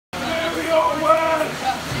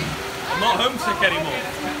not homesick anymore.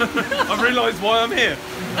 I've realised why I'm here.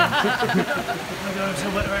 I'm going to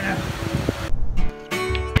wet right now.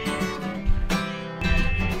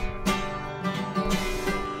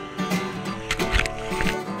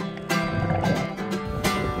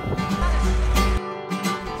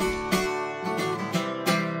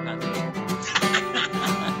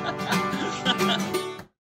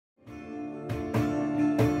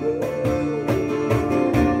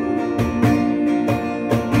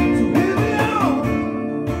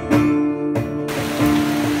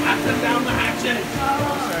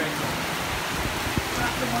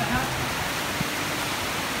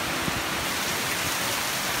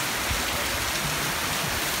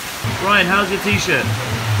 Ryan, how's your t-shirt?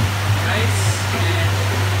 Nice.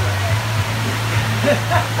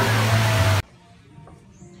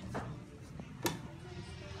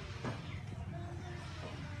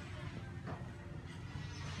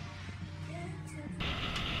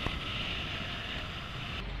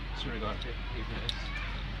 Sorry, got to leave this.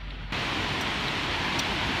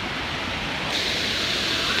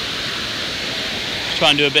 Try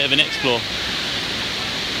and do a bit of an explore.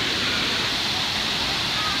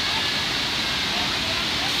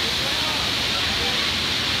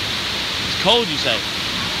 It's cold, you say?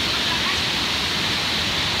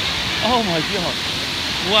 Oh my god.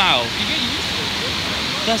 Wow. You get used to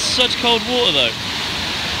it. That's such cold water though.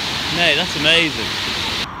 Mate, that's amazing.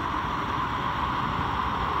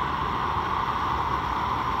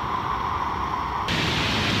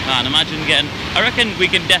 Man, imagine getting... I reckon we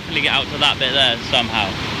can definitely get out to that bit there somehow.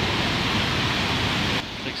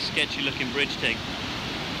 It's like sketchy looking bridge thing.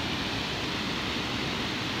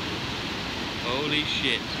 Holy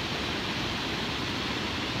shit.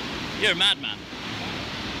 You're a madman.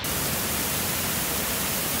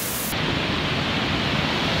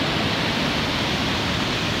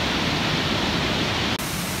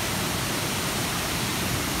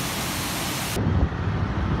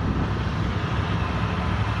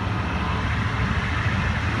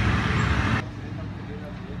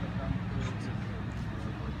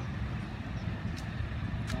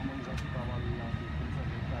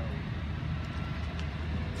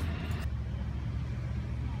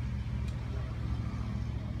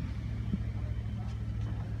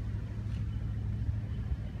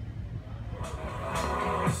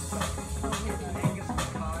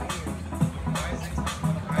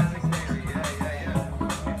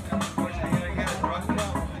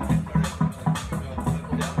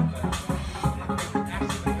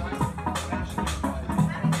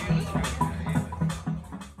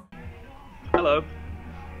 Hello.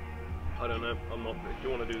 I don't know, I'm not. Do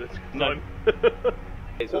you want to do this? No.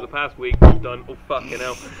 Okay, so the past week we've done. Oh, fucking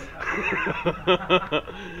hell.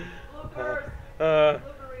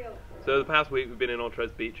 So the past week we've been in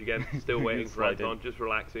Montrez Beach again, still waiting for Anton, just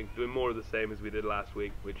relaxing, doing more of the same as we did last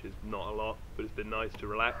week, which is not a lot, but it's been nice to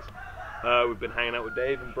relax. We've been hanging out with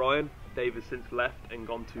Dave and Brian. Dave has since left and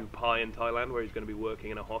gone to Pai in Thailand, where he's going to be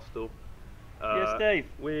working in a hostel. Yes, Dave.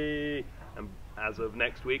 And as of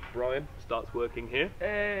next week, Brian starts working here.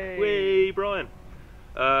 Hey. Wee, Brian.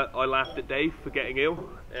 I laughed at Dave for getting ill,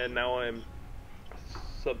 and now I am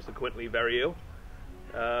subsequently very ill.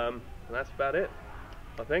 And that's about it,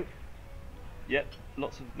 I think. Yep,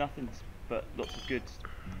 lots of nothings, but lots of goods.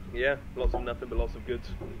 Yeah, lots of nothing but lots of goods.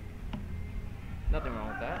 Nothing wrong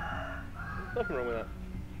with that. Nothing wrong with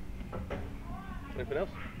that. Anything else?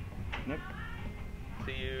 Nope.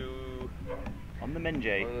 See you On the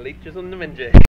Menjay. on Leeches on the Menjay.